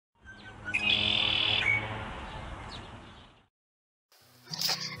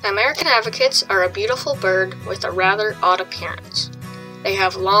American Avocates are a beautiful bird with a rather odd appearance. They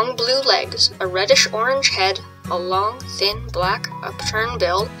have long blue legs, a reddish-orange head, a long, thin, black, upturned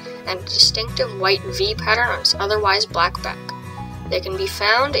bill, and a distinctive white V pattern on its otherwise black back. They can be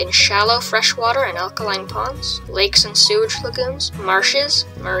found in shallow freshwater and alkaline ponds, lakes and sewage lagoons, marshes,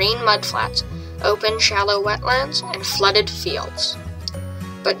 marine mudflats, open shallow wetlands, and flooded fields.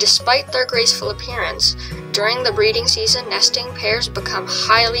 But despite their graceful appearance, during the breeding season, nesting pairs become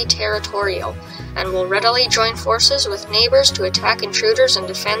highly territorial and will readily join forces with neighbors to attack intruders and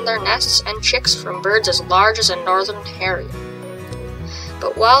defend their nests and chicks from birds as large as a northern harrier.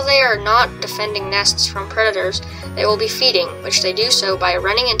 But while they are not defending nests from predators, they will be feeding, which they do so by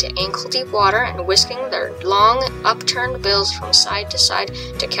running into ankle-deep water and whisking their long, upturned bills from side to side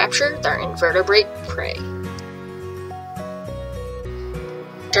to capture their invertebrate prey.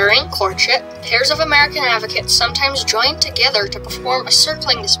 During courtship, pairs of American Avocates sometimes join together to perform a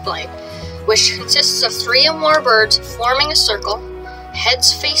circling display, which consists of 3 or more birds forming a circle,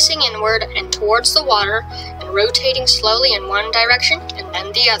 heads facing inward and towards the water, and rotating slowly in one direction and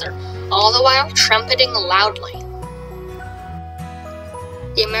then the other, all the while trumpeting loudly.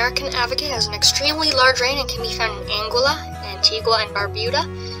 The American Avocet has an extremely large range and can be found in Antigua and Barbuda,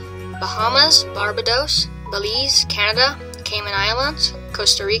 Bahamas, Barbados, Belize, Canada, Cayman Islands,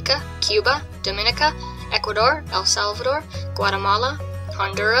 Costa Rica, Cuba, Dominica, Ecuador, El Salvador, Guatemala,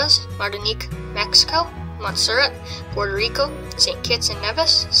 Honduras, Martinique, Mexico, Montserrat, Puerto Rico, St. Kitts and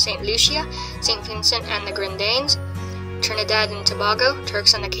Nevis, St. Lucia, St. Vincent and the Grenadines, Trinidad and Tobago,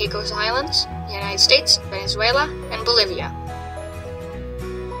 Turks and the Caicos Islands, the United States, Venezuela, and Bolivia.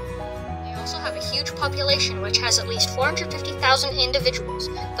 They also have a huge population which has at least 450,000 individuals.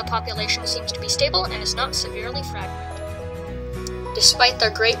 The population seems to be stable and is not severely fragmented. Despite their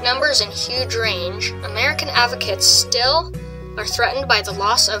great numbers and huge range, American Avocates still are threatened by the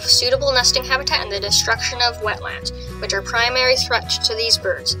loss of suitable nesting habitat and the destruction of wetlands, which are primary threats to these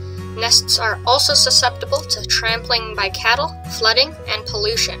birds. Nests are also susceptible to trampling by cattle, flooding, and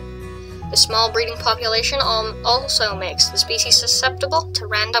pollution. The small breeding population also makes the species susceptible to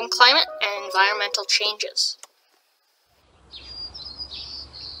random climate and environmental changes.